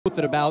Both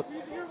at about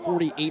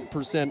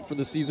 48% for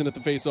the season at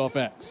the face-off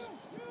X.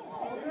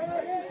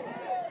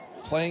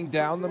 Playing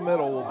down the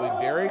middle will be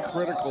very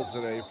critical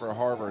today for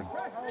Harvard.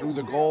 Through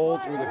the goal,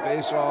 through the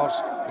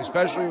face-offs,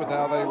 especially with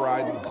how they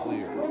ride and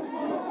clear.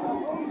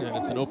 And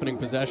it's an opening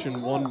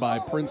possession won by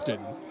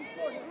Princeton.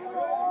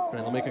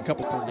 And they'll make a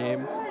couple per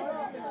game.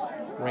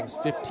 Ranks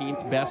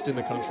 15th best in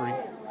the country.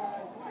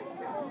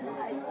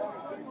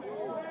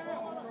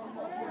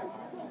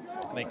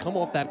 They come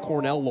off that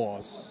Cornell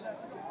loss.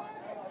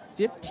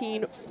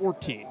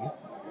 15-14.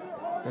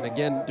 And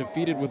again,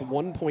 defeated with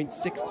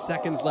 1.6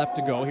 seconds left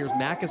to go. Here's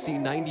McAsee,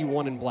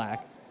 91 in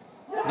black.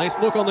 Nice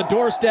look on the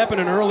doorstep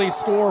and an early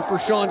score for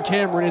Sean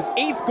Cameron. His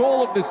 8th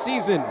goal of the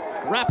season,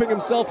 wrapping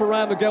himself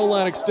around the goal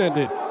line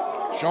extended.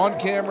 Sean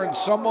Cameron,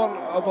 somewhat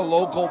of a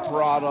local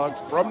product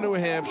from New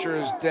Hampshire.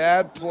 His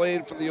dad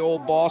played for the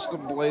old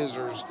Boston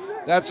Blazers.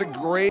 That's a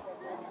great...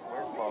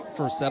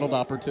 First settled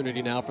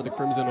opportunity now for the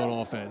Crimson on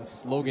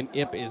offense. Logan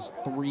Ipp is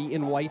 3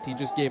 in white. He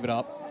just gave it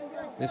up.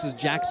 This is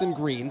Jackson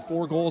Green,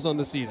 4 goals on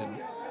the season.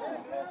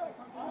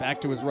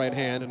 Back to his right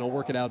hand, and he'll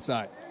work it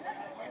outside.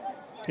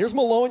 Here's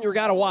Malone, you're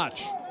gotta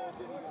watch.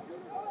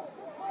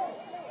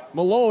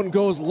 Malone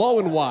goes low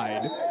and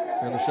wide,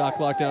 and the shot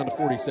clock down to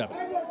 47.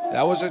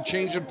 That was a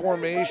change in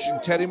formation.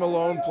 Teddy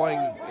Malone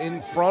playing in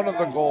front of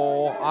the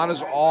goal on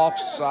his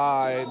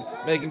offside,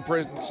 making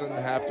Princeton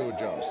have to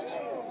adjust.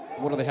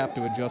 What do they have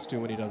to adjust to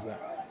when he does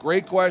that?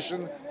 Great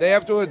question. They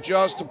have to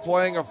adjust to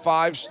playing a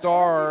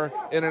 5-star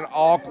in an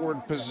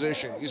awkward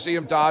position. You see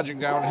him dodging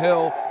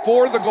downhill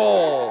for the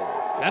goal.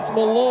 That's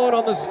Malone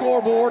on the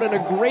scoreboard, and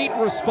a great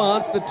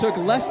response that took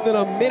less than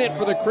a minute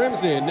for the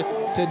Crimson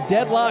to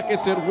deadlock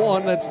us at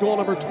 1. That's goal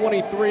number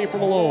 23 for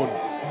Malone.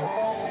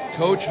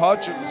 Coach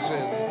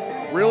Hutchinson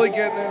really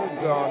getting it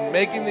done,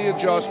 making the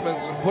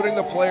adjustments and putting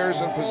the players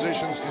in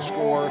positions to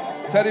score.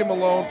 Teddy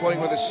Malone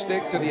playing with a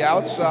stick to the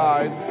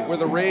outside where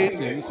the Rays...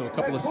 So a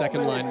couple of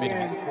second-line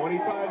minis,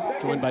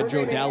 joined by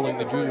Joe Dowling,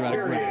 the junior out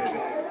of Greenwich.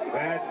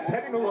 That's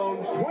Teddy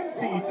Malone's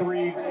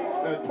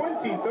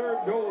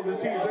 23rd goal of the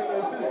season,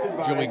 assisted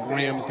by Joey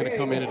Graham's going to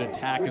come in and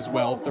attack as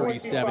well,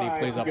 37. He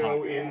plays up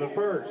high.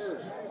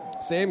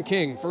 Sam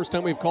King, first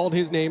time we've called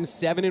his name,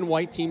 7 in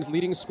white, team's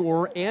leading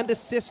scorer and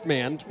assist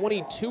man,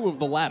 22 of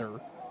the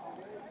latter.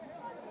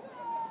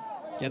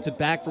 Gets it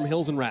back from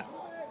Hills and Raff.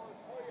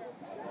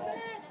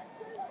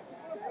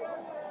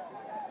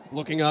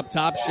 Looking up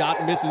top,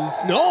 shot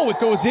misses. No, it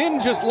goes in,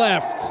 just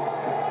left.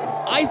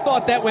 I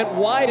thought that went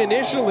wide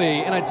initially,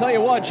 and I tell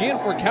you what,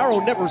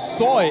 Gianforcaro never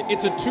saw it.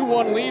 It's a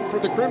 2-1 lead for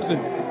the Crimson.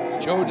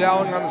 Joe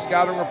Dowling on the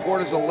scouting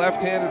report is a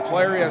left-handed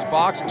player. He has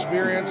box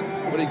experience,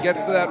 but he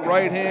gets to that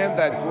right hand,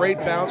 that great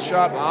bounce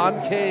shot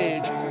on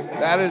cage.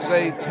 That is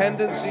a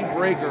tendency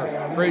breaker.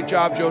 Great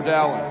job, Joe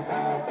Dowling.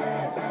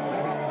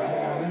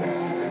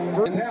 I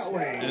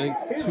think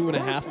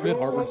 2.5 of it,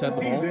 Harvard's had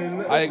the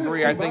ball. I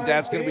agree. I think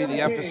that's going to be the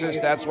emphasis.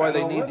 That's why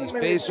they need these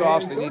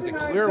face-offs. They need to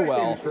clear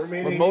well.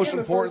 But most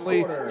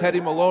importantly,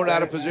 Teddy Malone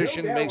out of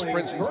position makes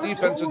Princeton's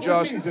defense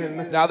adjust.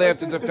 Now they have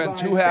to defend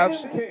 2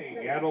 halves.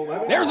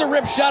 There's a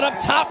rip shot up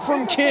top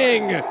from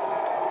King.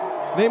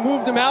 They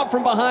moved him out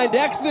from behind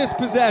X this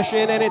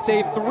possession, and it's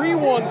a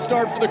 3-1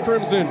 start for the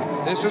Crimson.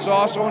 This is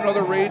also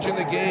another rage in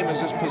the game, is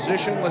this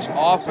positionless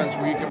offense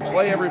where you can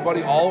play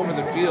everybody all over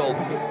the field.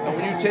 And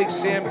when you take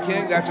Sam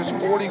King, that's his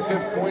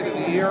 45th point of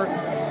the year.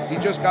 He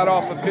just got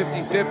off a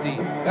 50-50.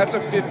 That's a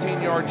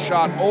 15-yard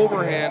shot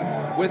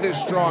overhand with his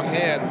strong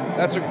hand.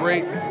 That's a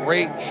great,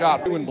 great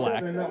shot. In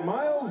black.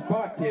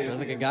 Sounds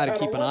like a guy to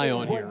keep an eye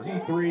on here.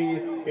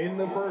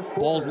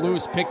 Ball's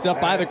loose, picked up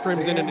by the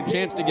Crimson, and a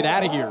chance to get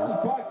out of here.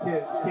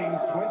 King's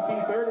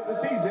 23rd of the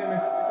season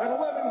at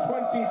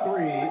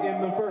 11:23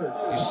 in the first.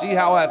 You see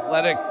how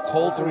athletic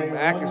Colter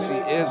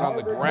McAsee is on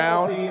the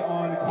ground.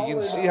 You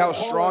can see how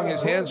strong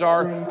his hands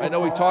are. I know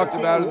we talked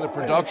about it in the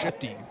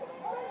production.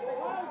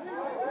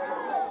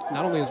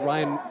 Not only is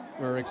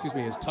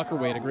is Tucker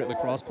Wade a great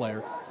lacrosse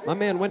player, my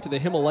man went to the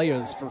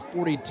Himalayas for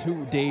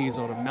 42 days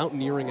on a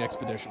mountaineering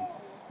expedition.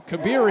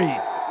 Kabiri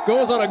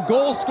goes on a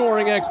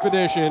goal-scoring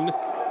expedition,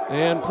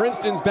 and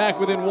Princeton's back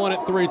within 1 at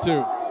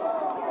 3-2.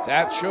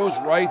 That shows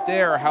right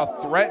there how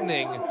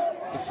threatening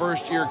the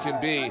first year can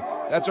be.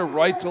 That's a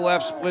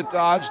right-to-left split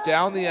dodge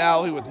down the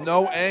alley with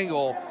no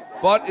angle,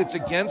 but it's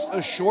against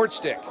a short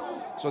stick.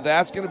 So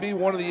that's going to be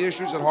one of the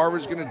issues that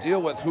Harvard's going to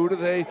deal with. Who do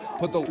they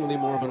put the... Really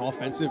more of an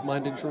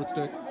offensive-minded short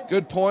stick?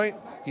 Good point.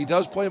 He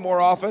does play more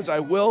offense.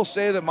 I will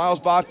say that Miles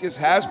Botkiss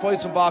has played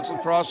some box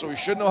lacrosse, so he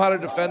should know how to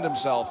defend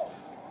himself.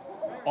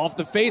 Off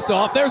the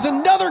face-off, there's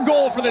another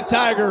goal for the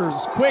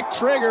Tigers. Quick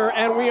trigger,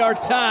 and we are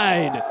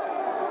tied.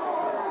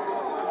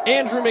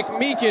 Andrew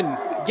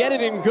McMeekin, get it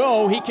and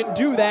go. He can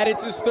do that.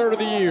 It's his 3rd of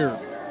the year.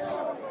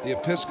 The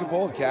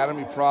Episcopal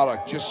Academy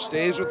product just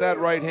stays with that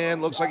right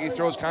hand. Looks like he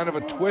throws kind of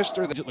a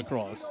twister.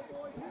 Lacrosse.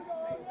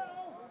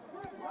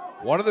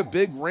 One of the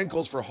big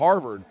wrinkles for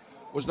Harvard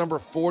was number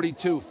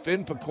 42,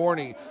 Finn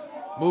Picorni,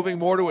 moving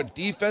more to a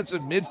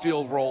defensive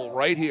midfield role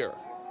right here.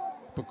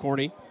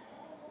 Picorni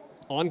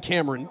on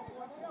Cameron.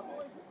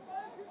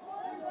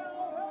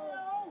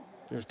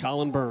 There's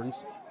Colin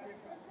Burns.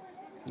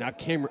 Now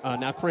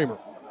Kramer.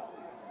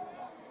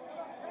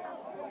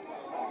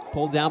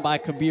 Pulled down by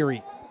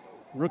Kabiri.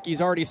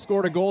 Rookie's already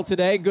scored a goal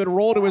today. Good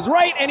roll to his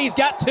right, and he's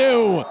got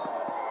two.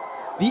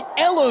 The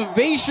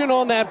elevation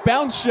on that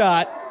bounce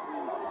shot.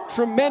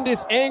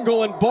 Tremendous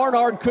angle, and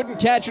Barnard couldn't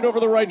catch it over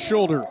the right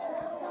shoulder.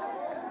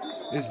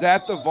 Is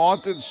that the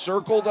vaunted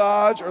circle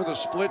dodge or the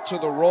split to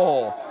the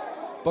roll?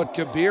 But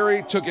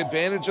Kabiri took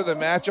advantage of the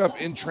matchup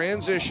in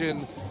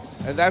transition,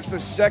 and that's the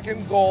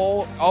second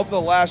goal of the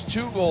last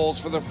 2 goals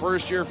for the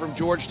first year from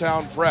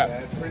Georgetown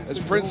Prep as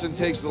Princeton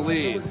takes the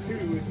lead.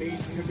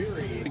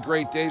 A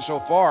great day so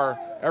far.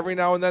 Every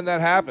now and then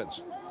that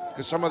happens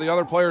because some of the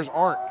other players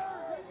aren't.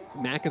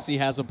 Mackesy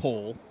has a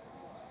pole.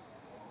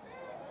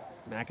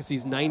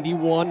 Mackesy's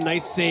 91,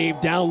 nice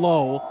save down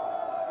low.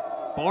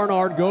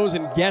 Barnard goes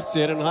and gets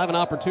it and will have an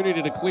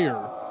opportunity to clear.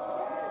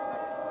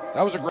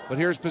 That was a great, but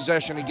here's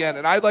possession again.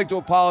 And I'd like to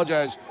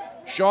apologize.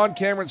 Sean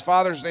Cameron's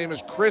father's name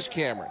is Chris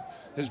Cameron.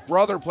 His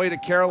brother played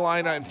at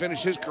Carolina and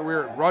finished his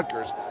career at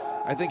Rutgers.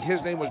 I think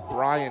his name was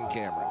Brian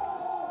Cameron.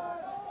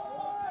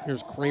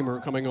 Here's Kramer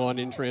coming on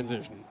in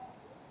transition.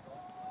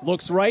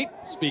 Looks right,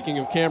 speaking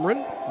of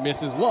Cameron,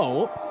 misses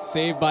low,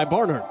 saved by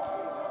Barnard.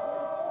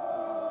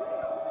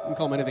 You can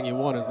call him anything you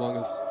want as long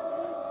as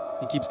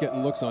he keeps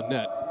getting looks on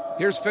net.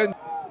 Here's Finn.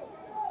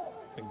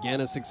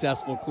 Again, a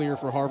successful clear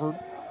for Harvard.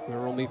 There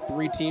are only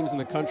 3 teams in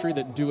the country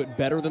that do it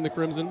better than the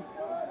Crimson.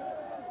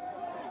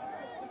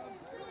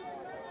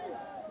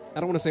 I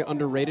don't want to say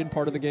underrated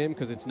part of the game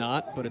because it's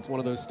not, but it's one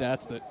of those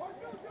stats that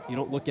you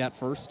don't look at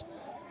first.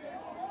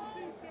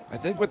 I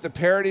think with the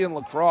parity in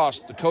lacrosse,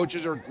 the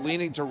coaches are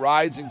leaning to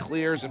rides and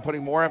clears and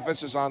putting more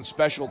emphasis on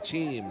special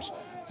teams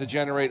to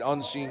generate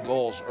unseen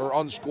goals or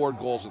unscored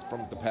goals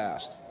from the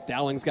past.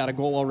 Dowling's got a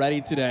goal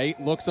already today.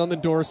 Looks on the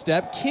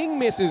doorstep. King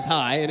misses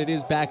high, and it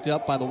is backed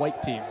up by the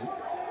white team.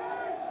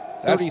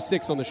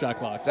 36 on the shot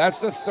clock. That's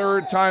the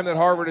 3rd time that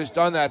Harvard has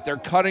done that. They're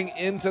cutting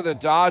into the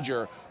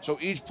Dodger so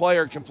each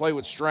player can play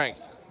with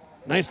strength.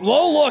 Nice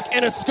low look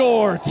and a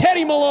score.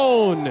 Teddy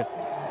Malone.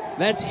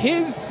 That's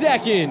his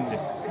second.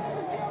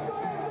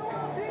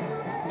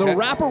 The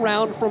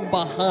wraparound from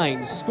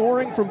behind,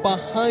 scoring from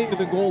behind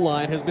the goal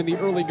line has been the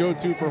early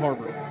go-to for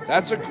Harvard.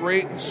 That's a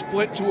great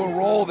split to a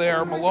roll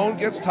there. Malone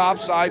gets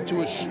topside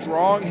to a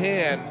strong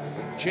hand,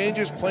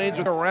 changes planes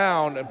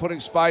around and putting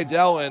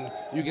Spidell in.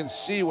 You can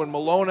see when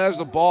Malone has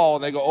the ball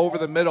and they go over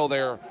the middle,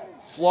 they're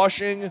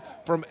flushing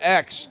from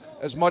X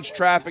as much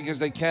traffic as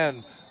they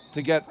can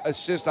to get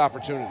assist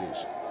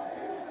opportunities.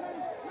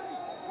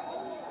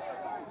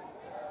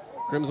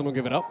 Crimson will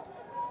give it up.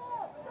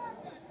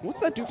 What's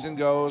that do?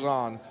 Goes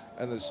on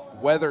and this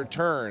weather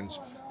turns,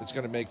 it's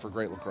going to make for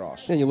great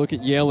lacrosse. And you look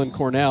at Yale and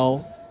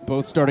Cornell,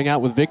 both starting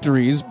out with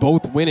victories,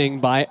 both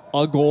winning by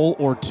a goal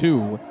or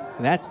 2.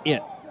 That's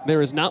it.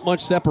 There is not much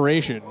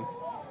separation.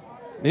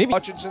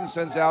 Hutchinson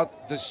sends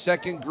out the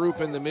second group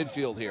in the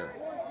midfield here.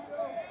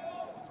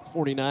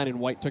 49 and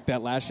White took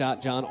that last shot.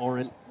 John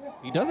Orant.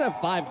 He does have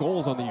 5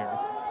 goals on the year.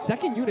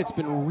 Second unit's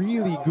been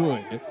really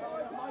good.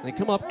 They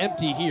come up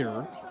empty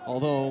here,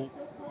 although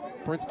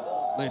Princeton,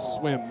 nice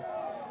swim.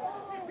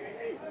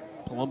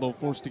 Palumbo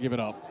forced to give it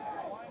up.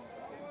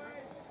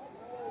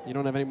 You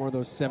don't have any more of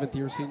those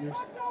 7th-year seniors?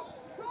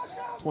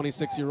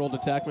 26-year-old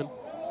attackman.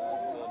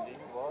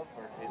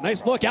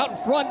 Nice look out in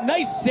front.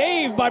 Nice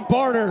save by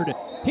Barnard.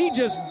 He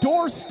just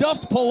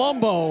door-stuffed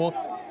Palumbo,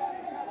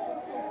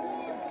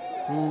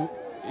 who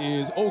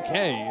is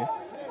okay.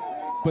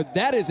 But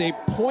that is a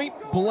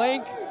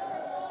point-blank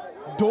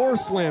door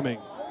slamming.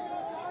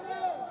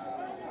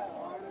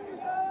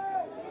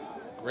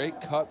 Great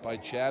cut by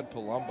Chad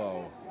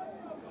Palumbo.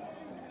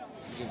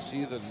 You can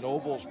see the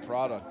Nobles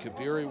product.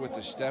 Kabiri with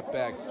the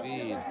step-back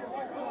feed.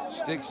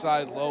 Stick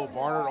side low.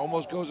 Barnard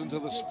almost goes into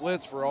the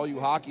splits for all you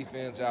hockey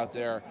fans out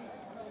there.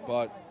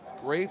 But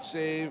great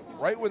save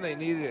right when they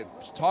needed it.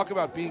 Talk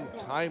about being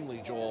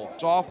timely, Joel.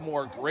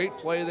 Sophomore, great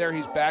play there.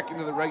 He's back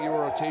into the regular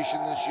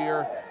rotation this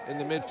year in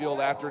the midfield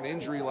after an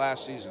injury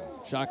last season.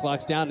 Shot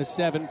clock's down to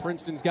 7.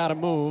 Princeton's got to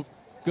move.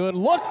 Good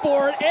look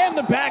for it, and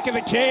the back of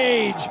the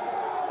cage.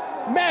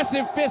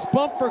 Massive fist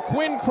bump for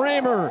Quinn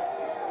Kramer.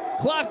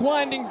 Clock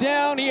winding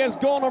down. He has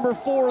goal number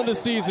 4 of the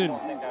season.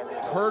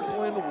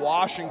 Kirkland,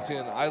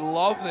 Washington. I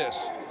love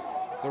this.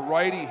 The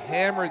righty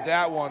hammered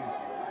that one.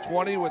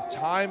 20 with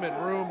time and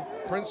room.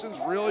 Princeton's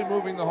really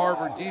moving the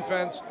Harvard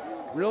defense,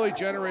 really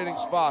generating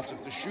spots.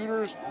 If the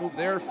shooters move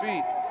their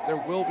feet, there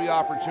will be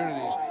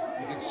opportunities.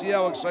 You can see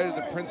how excited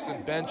the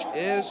Princeton bench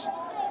is.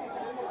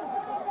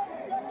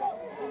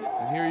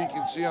 And here you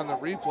can see on the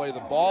replay, the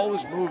ball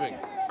is moving.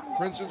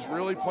 Princeton's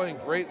really playing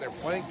great, and they're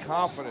playing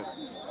confident.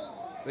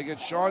 They get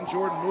Sean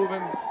Jordan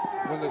moving.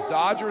 When the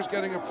Dodgers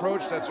getting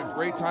approached, that's a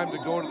great time to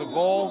go to the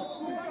goal.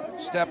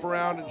 Step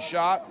around and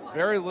shot.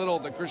 Very little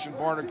that Christian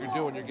Barnard could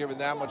do when you're given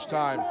that much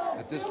time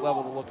at this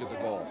level to look at the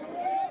goal.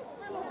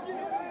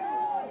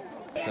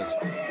 Because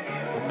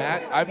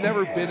Matt, I've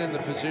never been in the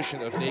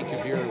position of Nate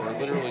Kabiri where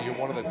literally you're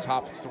one of the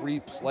top 3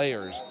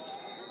 players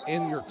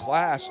in your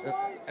class.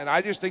 And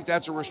I just think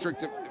that's a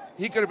restrictive.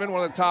 He could have been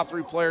one of the top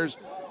 3 players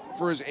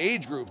for his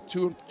age group,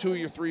 2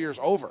 or 3 years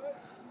over.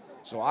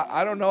 So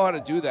I don't know how to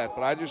do that,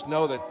 but I just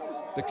know that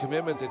the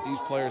commitment that these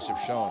players have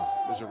shown,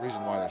 there's a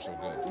reason why they're so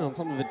good. Well, and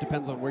some of it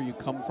depends on where you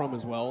come from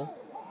as well.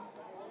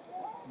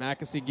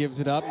 Mackesy gives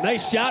it up.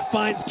 Nice shot,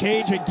 finds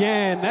Cage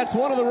again. That's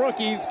one of the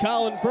rookies,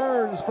 Colin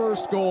Burns'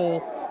 first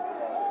goal.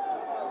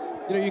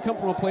 You know, you come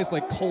from a place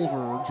like Culver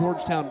or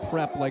Georgetown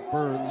Prep like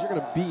Burns, you're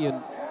going to be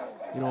in,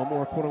 you know, a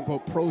more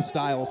quote-unquote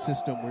pro-style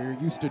system where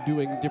you're used to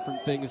doing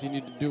different things you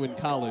need to do in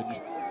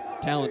college.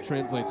 Talent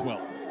translates well.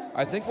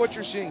 I think what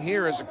you're seeing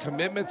here is a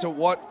commitment to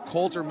what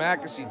Colter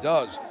Mackesy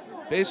does.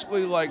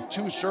 Basically like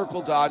 2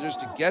 circle dodges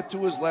to get to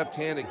his left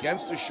hand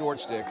against the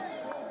short stick,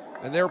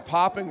 and they're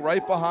popping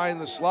right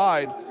behind the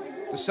slide.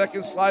 The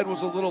second slide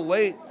was a little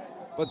late,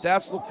 but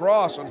that's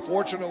Lacrosse.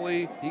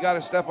 Unfortunately, he got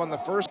a step on the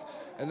first,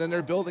 and then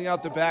they're building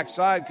out the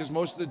backside because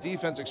most of the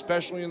defense,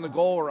 especially in the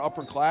goal, are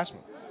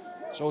upperclassmen.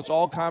 So it's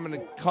all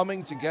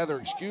coming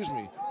together,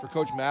 for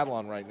Coach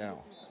Madelon right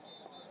now.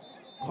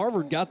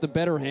 Harvard got the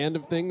better hand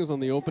of things on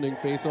the opening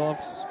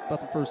faceoffs, about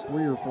the first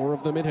 3 or 4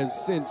 of them. It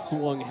has since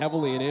swung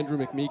heavily in Andrew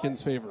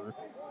McMeekin's favor.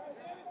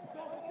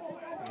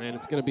 And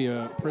it's going to be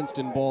a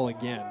Princeton ball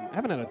again. I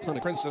haven't had a ton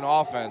of Princeton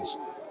offense.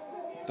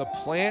 The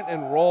plant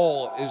and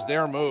roll is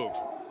their move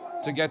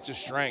to get to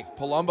strength.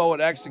 Palumbo at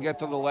X to get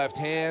to the left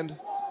hand.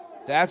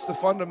 That's the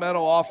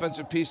fundamental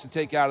offensive piece to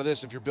take out of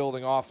this if you're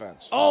building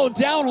offense. Oh,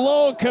 down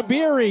low,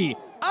 Kabiri.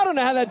 I don't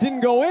know how that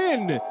didn't go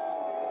in.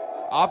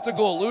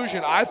 Optical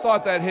illusion. I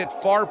thought that hit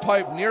far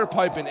pipe, near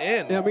pipe, and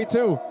in. Yeah, me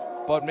too.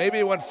 But maybe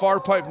it went far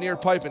pipe, near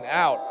pipe, and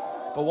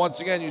out. But once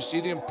again, you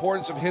see the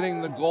importance of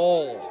hitting the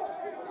goal.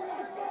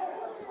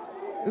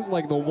 This is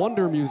like the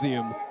Wonder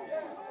Museum.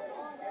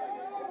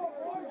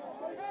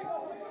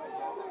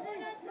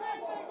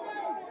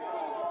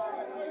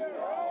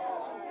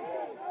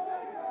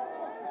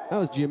 That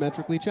was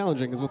geometrically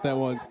challenging, is what that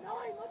was.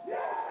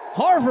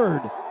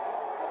 Harvard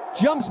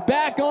jumps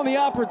back on the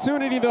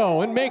opportunity,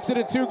 though, and makes it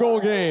a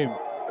 2-goal game.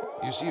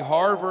 You see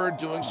Harvard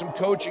doing some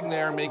coaching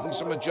there, making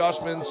some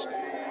adjustments.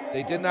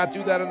 They did not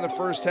do that in the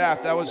first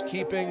half. That was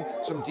keeping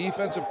some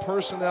defensive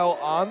personnel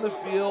on the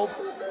field.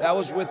 That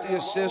was with the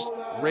assist.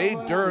 Ray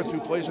Dirth, who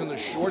plays in the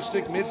short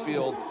stick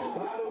midfield.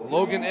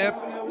 Logan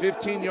Ip,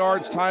 15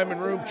 yards, time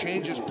and room,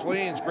 changes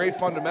planes, great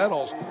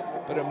fundamentals.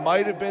 But it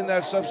might have been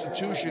that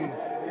substitution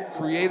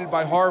created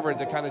by Harvard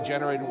that kind of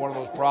generated one of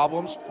those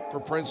problems for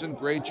Princeton.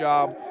 Great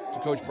job to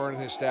Coach Byrne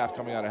and his staff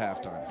coming out of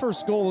halftime.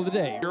 First goal of the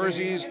day.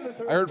 Jerseys.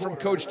 I heard from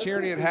Coach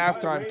Tierney at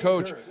halftime.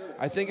 Coach,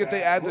 I think if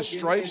they add the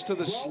stripes to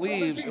the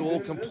sleeves, it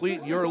will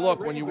complete your look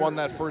when you won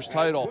that first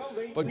title.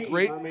 But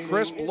great,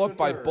 crisp look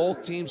by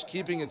both teams,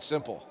 keeping it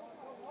simple.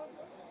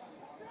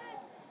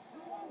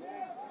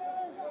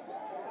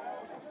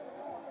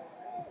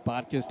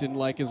 Botkus didn't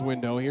like his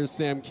window. Here's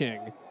Sam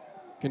King.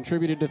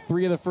 Contributed to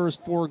 3 of the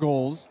first 4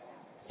 goals.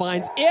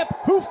 Finds Ip,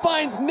 who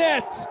finds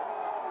net.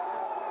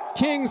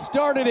 King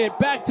started it.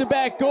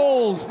 Back-to-back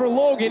goals for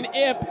Logan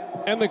Ip,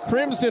 and the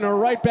Crimson are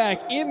right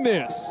back in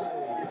this.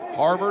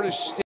 Harvard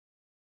is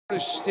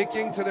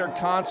sticking to their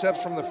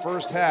concepts from the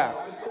first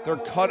half. They're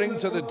cutting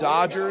to the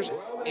Dodgers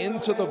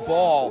into the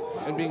ball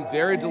and being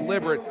very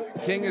deliberate.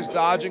 King is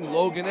dodging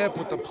Logan Ip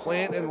with the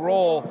plant and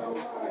roll.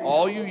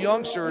 All you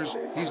youngsters,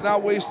 he's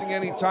not wasting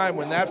any time.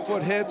 When that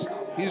foot hits,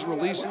 he's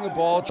releasing the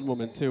ball.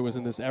 Moment, too, is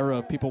in this era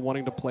of people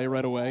wanting to play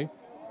right away.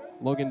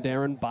 Logan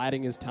Darren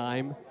biding his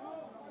time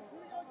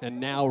and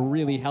now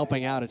really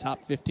helping out a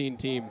top 15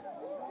 team.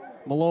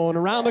 Malone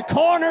around the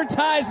corner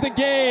ties the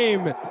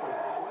game.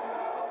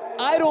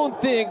 I don't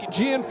think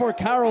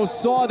Gianforcaro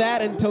saw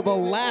that until the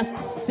last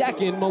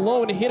second.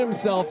 Malone hit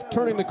himself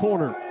turning the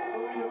corner.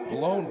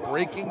 Malone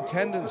breaking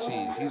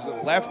tendencies. He's the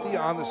lefty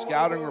on the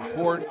scouting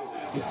report.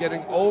 He's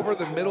getting over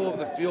the middle of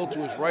the field to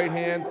his right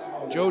hand.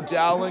 Joe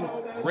Dowling,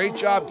 great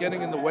job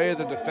getting in the way of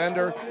the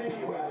defender.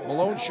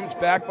 Malone shoots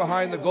back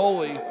behind the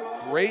goalie.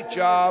 Great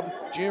job.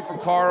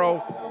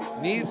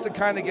 Gianforcaro needs to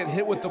kind of get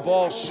hit with the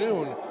ball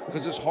soon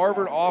because this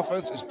Harvard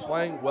offense is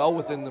playing well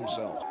within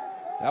themselves.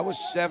 That was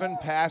 7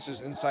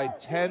 passes inside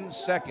 10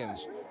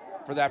 seconds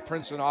for that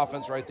Princeton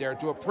offense right there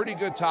to a pretty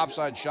good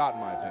topside shot, in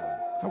my opinion.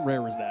 How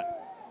rare is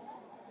that?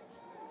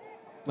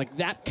 Like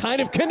that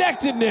kind of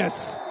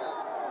connectedness.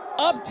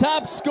 Up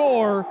top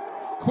score,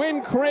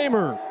 Quinn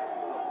Kramer.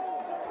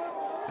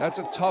 That's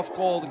a tough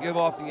goal to give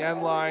off the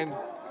end line.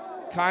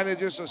 Kind of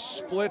just a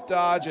split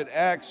dodge at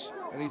X,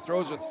 and he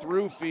throws a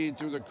through feed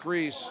through the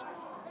crease.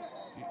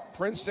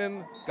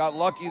 Princeton got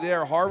lucky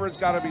there. Harvard's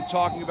got to be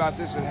talking about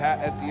this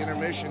at the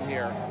intermission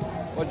here.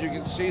 But you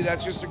can see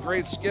that's just a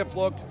great skip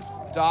look,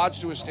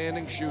 dodge to a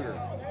standing shooter.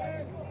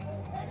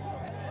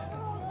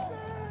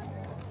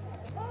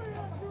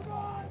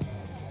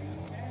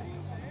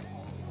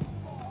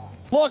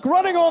 Look,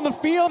 running on the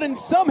field, and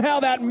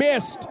somehow that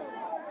missed.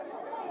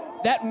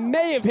 That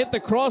may have hit the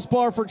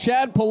crossbar for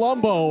Chad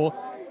Palumbo,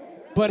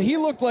 but he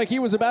looked like he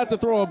was about to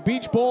throw a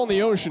beach ball in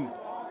the ocean.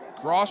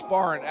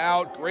 Crossbar and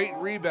out, great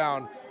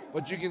rebound.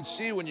 But you can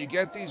see when you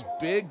get these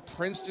big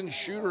Princeton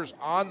shooters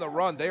on the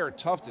run, they are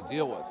tough to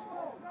deal with.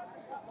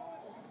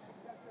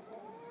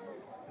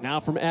 Now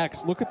from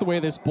X, look at the way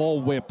this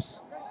ball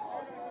whips.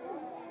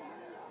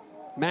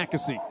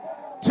 Mackesy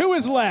to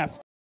his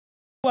left.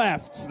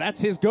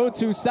 That's his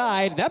go-to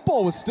side. That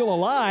ball was still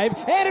alive,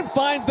 and it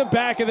finds the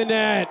back of the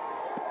net.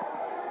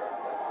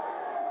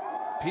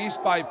 Piece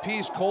by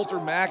piece, Colter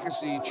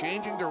Mackesy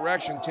changing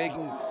direction,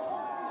 taking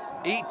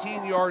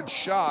 18-yard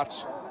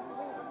shots,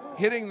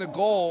 hitting the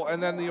goal,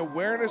 and then the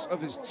awareness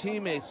of his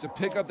teammates to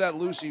pick up that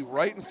loosie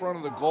right in front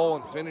of the goal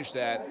and finish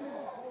that.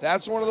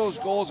 That's one of those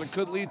goals that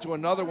could lead to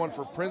another one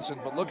for Princeton.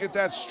 But look at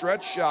that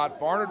stretch shot,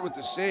 Barnard with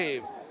the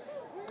save.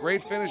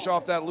 Great finish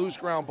off that loose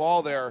ground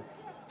ball there.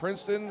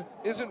 Princeton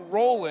isn't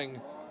rolling,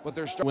 but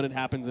they're when it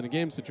happens in a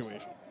game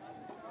situation.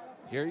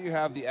 Here you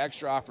have the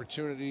extra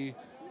opportunity.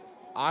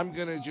 I'm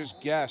going to just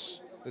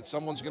guess that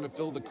someone's going to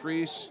fill the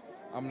crease.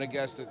 I'm going to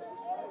guess that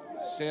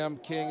Sam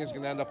King is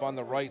going to end up on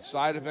the right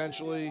side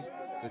eventually.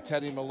 That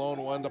Teddy Malone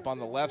will end up on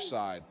the left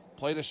side.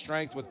 Play to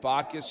strength with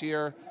Botkus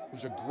here,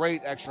 who's a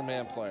great extra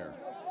man player.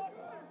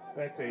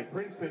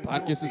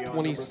 Botkus is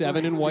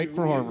 27 in white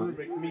for Harvard.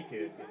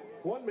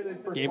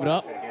 Gave it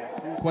up,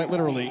 quite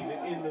literally.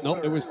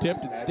 Nope, it was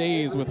tipped. It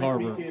stays with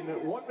Harvard.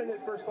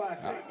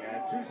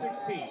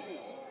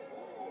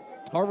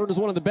 Harvard is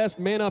one of the best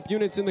man-up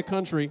units in the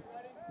country.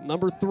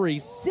 Number 3,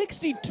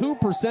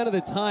 62% of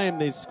the time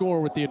they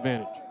score with the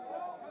advantage.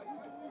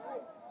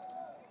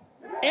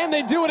 And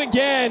they do it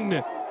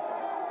again.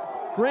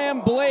 Graham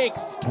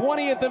Blake's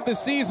 20th of the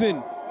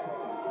season.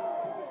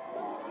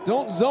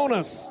 Don't zone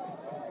us.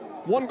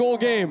 1-goal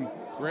game.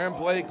 Graham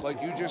Blake,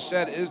 like you just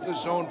said, is the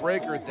zone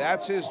breaker.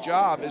 That's his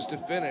job, is to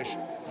finish.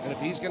 And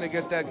if he's going to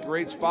get that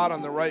great spot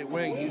on the right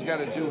wing, he's got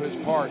to do his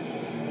part.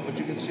 But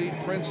you can see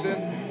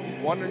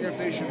Princeton wondering if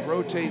they should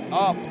rotate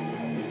up.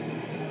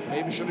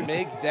 Maybe should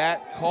make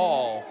that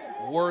call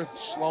worth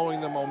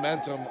slowing the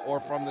momentum, or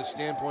from the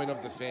standpoint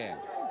of the fan?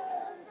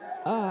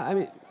 I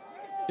mean,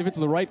 if it's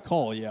the right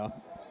call, yeah.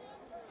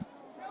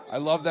 I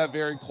love that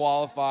very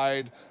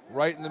qualified,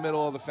 right in the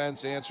middle of the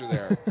fence answer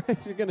there.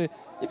 if you're gonna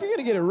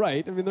get it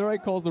right, I mean, the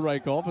right call's the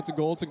right call. If it's a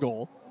goal, it's a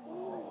goal.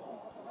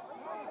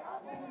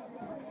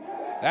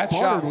 That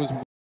shot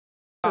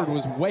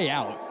was way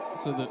out,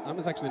 so that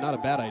was actually not a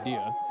bad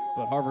idea.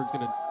 But Harvard's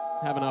going to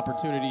have an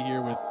opportunity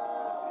here with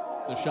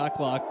the shot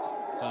clock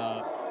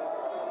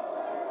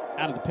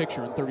out of the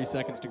picture and 30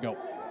 seconds to go.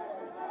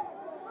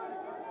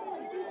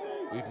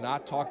 We've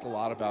not talked a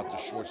lot about the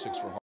short six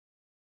for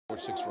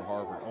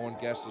Harvard. Owen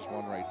Guest is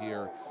one right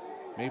here.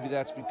 Maybe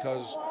that's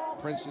because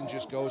Princeton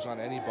just goes on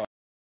anybody,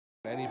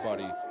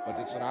 but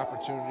it's an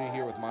opportunity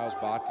here with Miles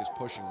Botkus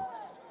pushing.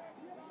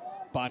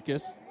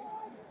 Botkus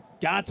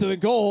got to the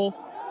goal,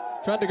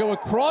 tried to go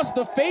across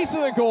the face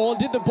of the goal.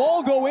 Did the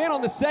ball go in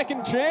on the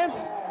second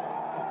chance?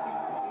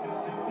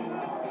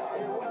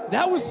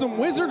 That was some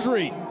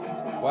wizardry.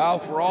 Wow,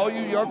 for all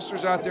you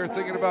youngsters out there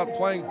thinking about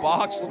playing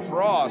box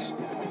lacrosse,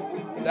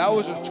 that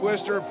was a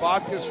twister.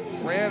 Botkus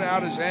ran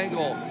out his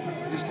angle.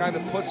 Just kind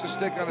of puts the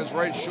stick on his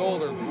right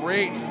shoulder.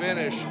 Great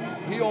finish.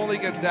 He only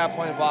gets that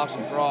playing box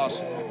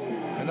lacrosse.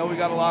 I know we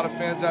got a lot of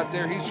fans out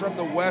there. He's from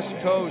the West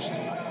Coast.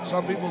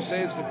 Some people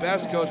say it's the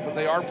best coast, but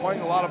they are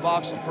playing a lot of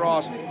box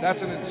lacrosse.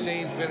 That's an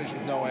insane finish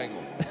with no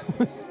angle.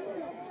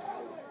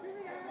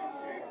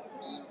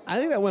 I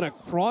think that went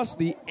across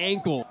the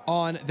ankle.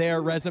 On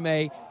their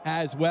resume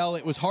as well.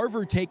 It was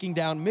Harvard taking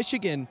down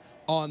Michigan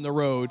on the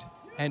road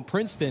and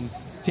Princeton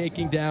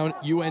taking down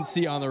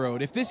UNC on the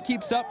road. If this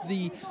keeps up,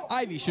 the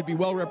Ivy should be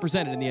well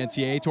represented in the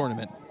NCAA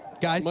tournament.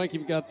 Guys? Mike,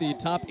 you've got the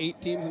top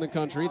 8 teams in the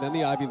country, then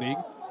the Ivy League,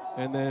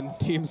 and then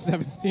teams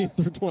 17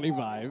 through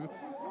 25.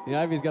 The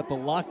Ivy's got the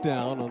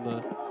lockdown on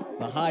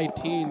the high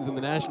teens in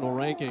the national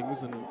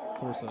rankings, and, of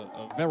course,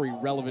 a very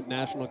relevant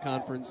national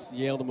conference.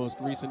 Yale, the most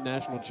recent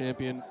national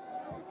champion.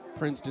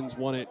 Princeton's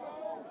won it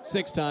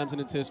 6 times in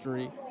its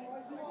history.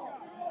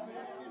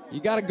 You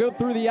got to go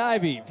through the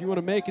Ivy if you want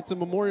to make it to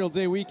Memorial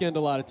Day weekend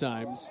a lot of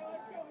times.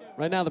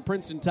 Right now, the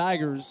Princeton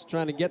Tigers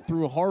trying to get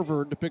through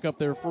Harvard to pick up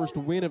their first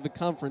win of the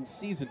conference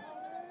season.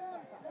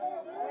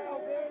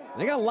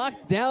 They got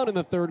locked down in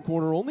the third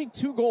quarter, only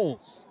 2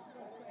 goals.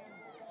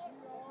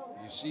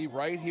 You see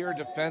right here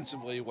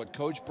defensively what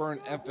Coach Byrne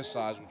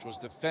emphasized, which was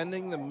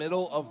defending the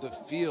middle of the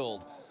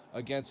field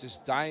against this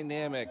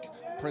dynamic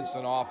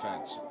Princeton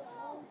offense.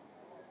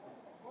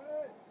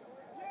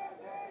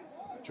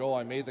 Joel,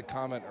 I made the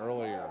comment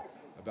earlier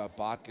about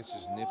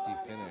Botkus' nifty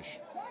finish.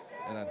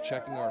 And on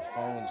checking our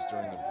phones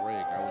during the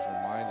break, I was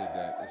reminded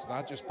that it's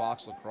not just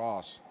box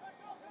lacrosse.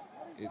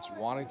 It's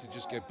wanting to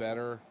just get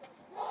better.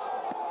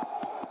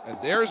 And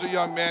there's a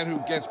young man who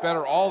gets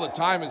better all the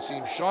time, it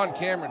seems. Sean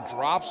Cameron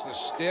drops the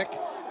stick,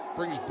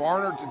 brings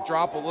Barnard to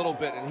drop a little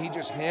bit, and he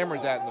just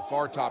hammered that in the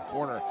far top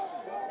corner.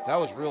 That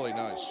was really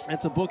nice.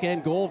 That's a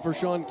bookend goal for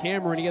Sean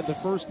Cameron. He had the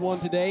first one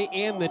today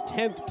and the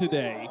 10th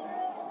today.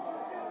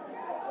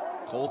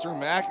 Colter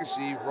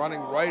Mackesy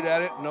running right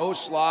at it, no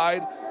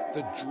slide.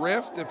 The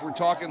drift, if we're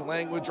talking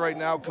language right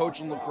now,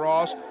 coaching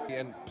lacrosse,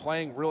 and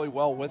playing really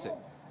well with it.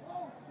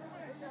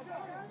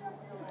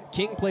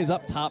 King plays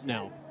up top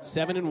now,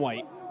 7 in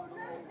white.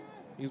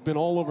 He's been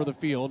all over the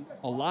field.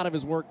 A lot of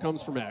his work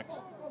comes from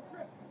X.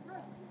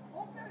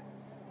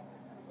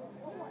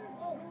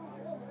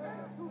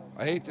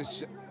 I hate to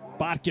say.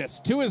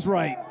 Botkus to his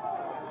right.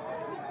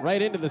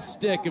 Right into the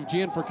stick of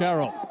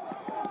Gianfrancaro.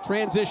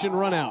 Transition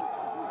run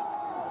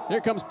out.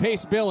 Here comes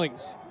Pace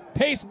Billings.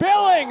 Pace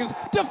Billings!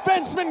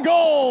 Defenseman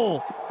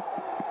goal!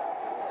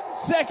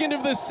 Second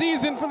of the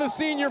season for the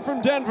senior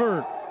from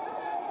Denver.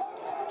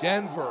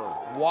 Denver,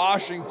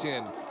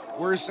 Washington.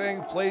 We're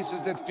saying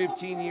places that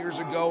 15 years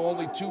ago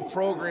only 2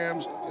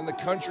 programs in the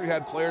country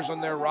had players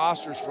on their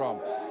rosters from.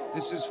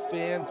 This is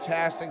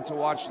fantastic to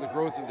watch the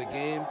growth of the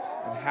game.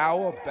 And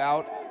how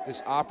about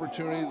this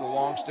opportunity, the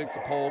long stick to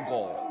pole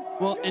goal?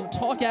 Well, and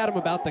talk, Adam,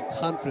 about the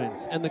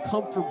confidence and the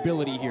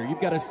comfortability here.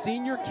 You've got a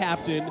senior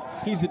captain,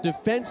 he's a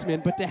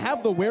defenseman, but to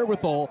have the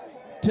wherewithal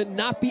to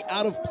not be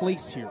out of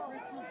place here.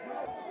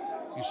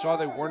 You saw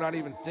they were not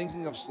even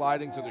thinking of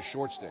sliding to the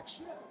short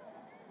sticks.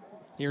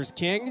 Here's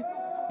King.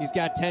 He's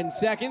got 10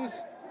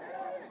 seconds.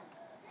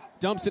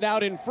 Dumps it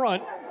out in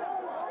front.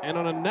 And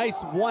on a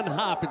nice one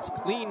hop, it's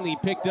cleanly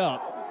picked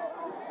up.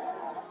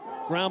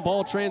 Ground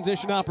ball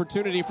transition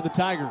opportunity for the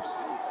Tigers.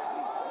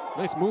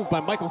 Nice move by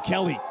Michael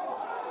Kelly.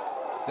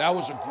 That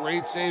was a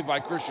great save by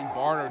Christian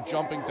Barnard,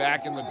 jumping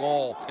back in the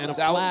goal. And a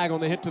flag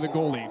on the hit to the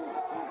goalie.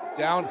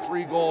 Down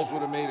 3 goals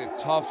would have made it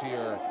tough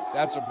here.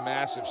 That's a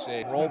massive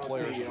save. Role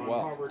players as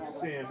well.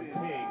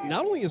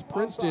 Not only is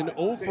Princeton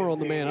 0-for on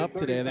the man up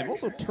today, they've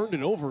also turned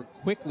it over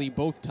quickly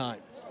both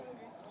times.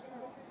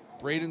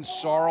 Braden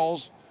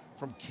Sarles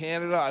from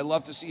Canada. I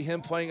love to see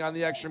him playing on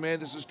the extra man.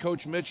 This is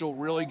Coach Mitchell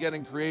really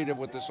getting creative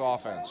with this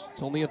offense.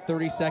 It's only a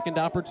 30-second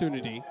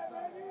opportunity.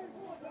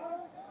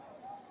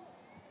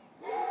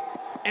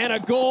 And a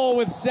goal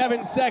with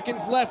 7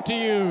 seconds left to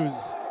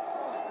use.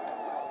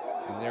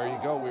 And there you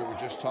go. We were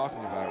just talking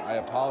about it. I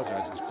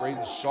apologize. It's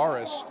Braden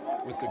Saris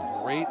with the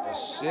great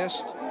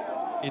assist.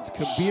 It's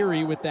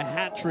Kabiri with the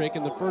hat trick,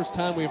 and the first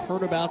time we've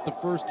heard about the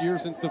first year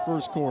since the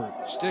first quarter.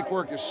 Stick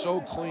work is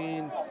so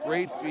clean.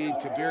 Great feed.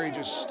 Kabiri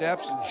just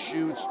steps and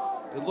shoots.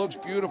 It looks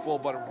beautiful,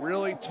 but a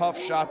really tough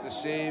shot to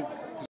save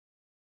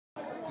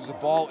because the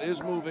ball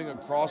is moving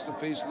across the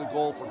face of the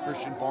goal for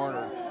Christian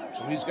Barnard.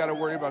 So he's got to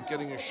worry about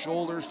getting his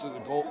shoulders to the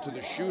goal, to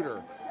the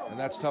shooter, and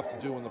that's tough to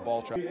do in the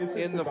ball trap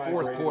in the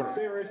fourth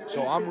quarter.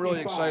 So I'm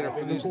really excited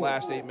for these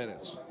last 8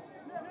 minutes.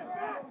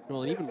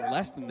 Well, and even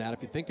less than that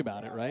if you think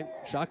about it, right?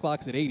 Shot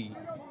clock's at 80. You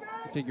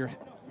figure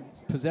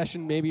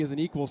possession maybe is an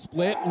equal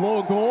split.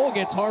 Low goal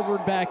gets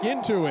Harvard back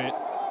into it.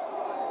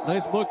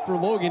 Nice look for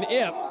Logan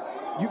Ip.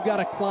 You've got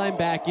to climb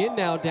back in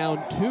now,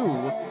 down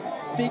 2,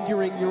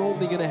 figuring you're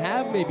only going to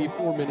have maybe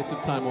 4 minutes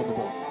of time on the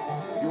ball.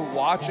 You're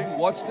watching.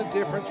 What's the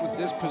difference with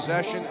this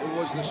possession? It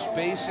was the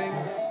spacing.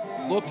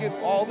 Look at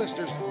all this.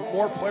 There's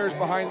more players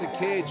behind the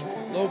cage.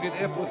 Logan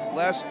Ip with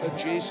less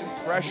adjacent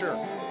pressure.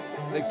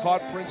 They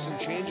caught Princeton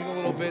changing a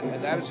little bit,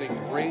 and that is a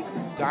great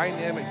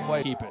dynamic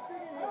play. Keep it.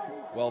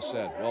 Well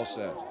said, well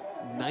said.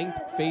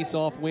 9th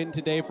face-off win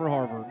today for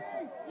Harvard.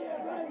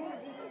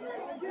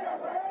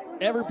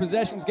 Every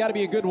possession's got to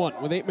be a good one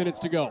with 8 minutes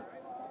to go.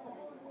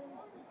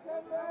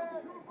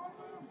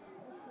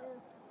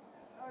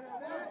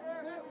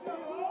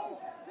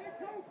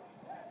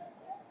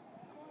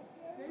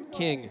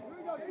 King,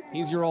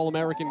 he's your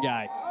All-American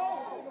guy.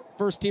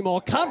 First team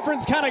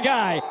All-Conference kind of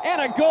guy.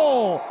 And a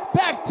goal,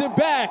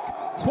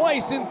 back-to-back,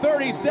 twice in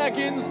 30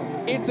 seconds.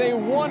 It's a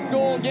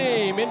 1-goal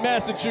game in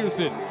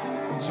Massachusetts.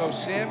 So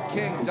Sam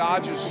King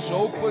dodges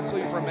so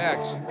quickly from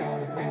X.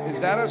 Is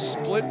that a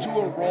split to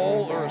a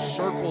roll or a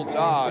circle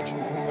dodge?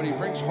 But he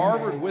brings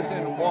Harvard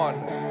within 1.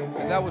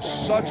 And that was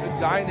such a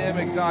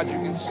dynamic dodge. You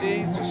can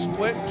see it's a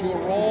split to a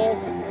roll,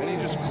 and he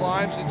just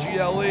climbs the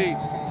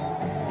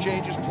GLE,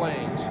 changes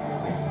planes.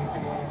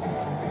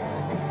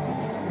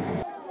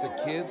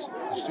 Kids,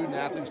 the student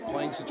athletes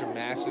playing such a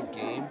massive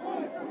game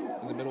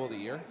in the middle of the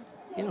year?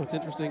 You know, it's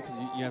interesting because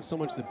you have so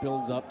much that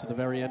builds up to the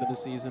very end of the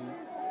season,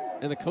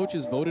 and the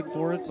coaches voted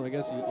for it, so I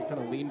guess you kind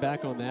of lean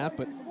back on that.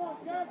 But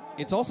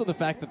it's also the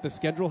fact that the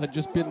schedule had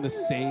just been the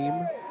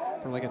same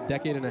for like a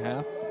decade and a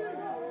half,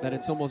 that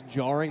it's almost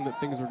jarring that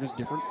things were just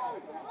different.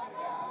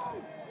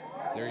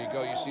 There you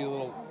go. You see a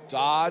little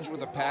dodge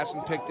with a pass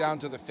and pick down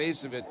to the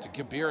face of it to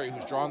Kabiri,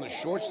 who's drawing the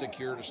short stick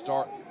here to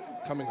start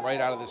coming right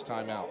out of this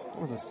timeout.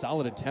 That was a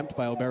solid attempt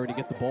by O'Barry to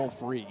get the ball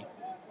free.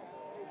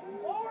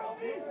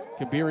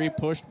 Kabiri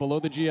pushed below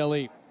the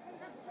GLE.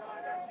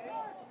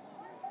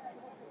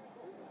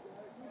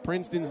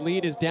 Princeton's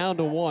lead is down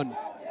to 1.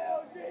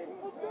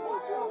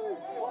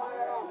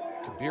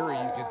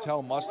 Kabiri, you can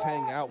tell, must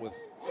hang out with...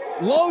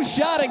 Low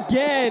shot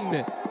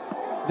again!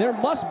 There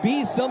must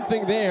be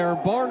something there.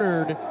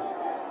 Barnard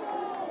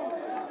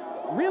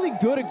really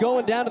good at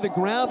going down to the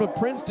ground, but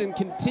Princeton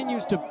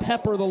continues to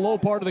pepper the low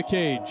part of the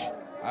cage.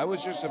 I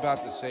was just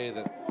about to say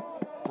that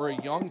for a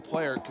young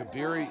player,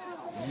 Kabiri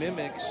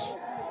mimics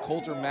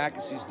Coulter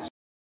Mackessy's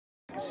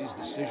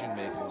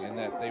decision-making, and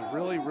that they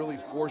really, really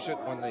force it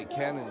when they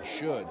can and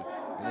should,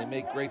 and they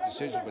make great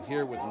decisions. But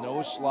here, with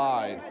no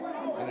slide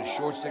and a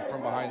short stick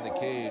from behind the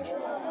cage,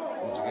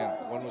 once again,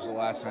 when was the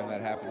last time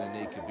that happened to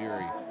Nate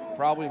Kabiri?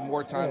 Probably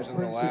more times in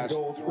the last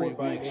 3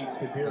 weeks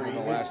than in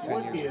the last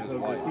 10 years of his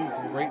life.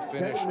 Great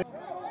finish.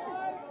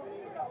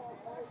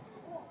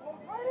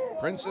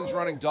 Princeton's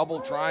running double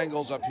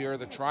triangles up here,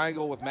 the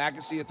triangle with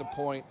Mackesy at the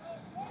point,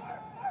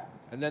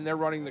 and then they're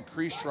running the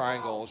crease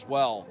triangle as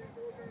well.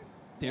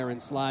 Darren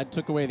Slide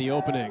took away the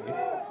opening.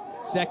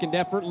 Second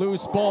effort,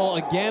 loose ball,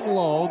 again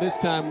low, this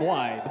time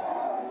wide.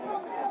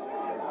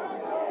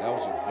 That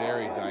was a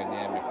very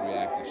dynamic,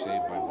 reactive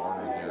save by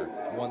Barnard there,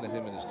 one that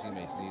him and his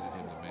teammates needed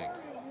him to make.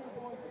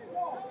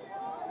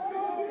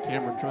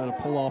 Cameron trying to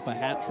pull off a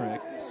hat trick,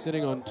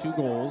 sitting on 2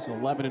 goals,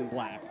 11 in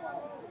black.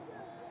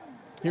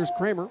 Here's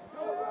Kramer,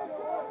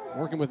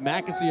 working with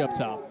Mackesy up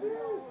top.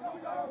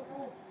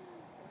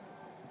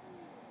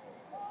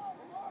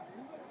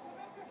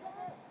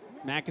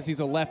 Mackesy's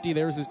a lefty,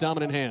 there's his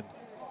dominant hand.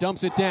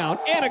 Dumps it down,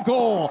 and a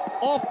goal!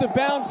 Off the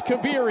bounce,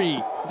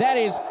 Kabiri. That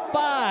is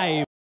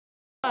 5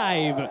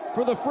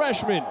 for the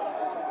freshman.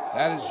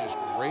 That is just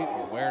great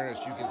awareness.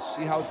 You can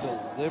see how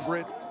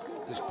deliberate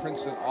this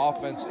Princeton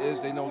offense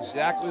is. They know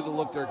exactly the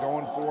look they're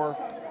going for.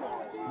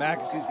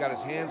 Mackesy's got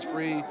his hands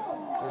free.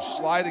 They're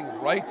sliding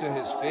right to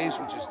his face,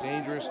 which is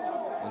dangerous,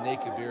 and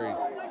Nate Kabiri.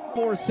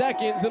 4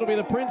 seconds, it'll be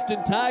the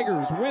Princeton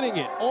Tigers winning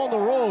it on the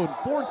road,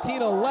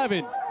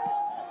 14-11.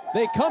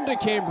 They come to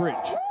Cambridge,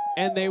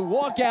 and they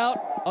walk out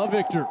a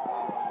victor.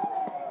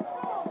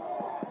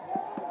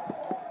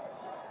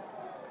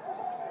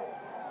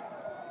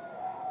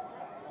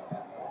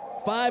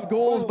 Five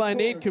goals by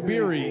Nate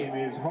Kabiri.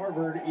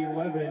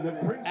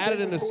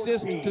 Added an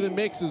assist to the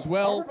mix as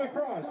well.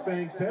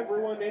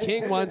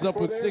 King winds up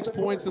with 6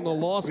 points in the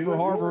loss for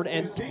Harvard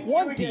and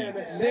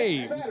 20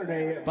 saves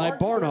by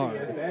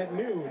Barnard.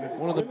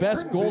 One of the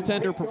best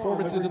goaltender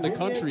performances in the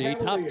country, a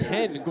top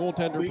 10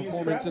 goaltender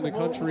performance in the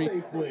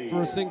country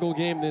for a single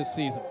game this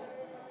season.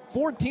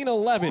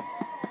 14-11,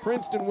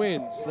 Princeton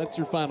wins. That's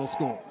your final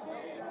score.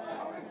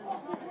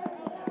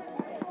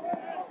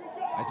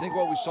 I think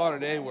what we saw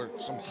today were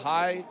some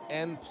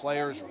high-end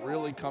players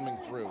really coming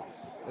through.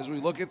 As we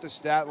look at the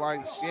stat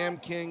line, Sam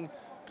King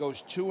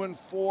goes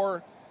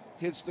 2-4,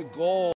 hits the goal.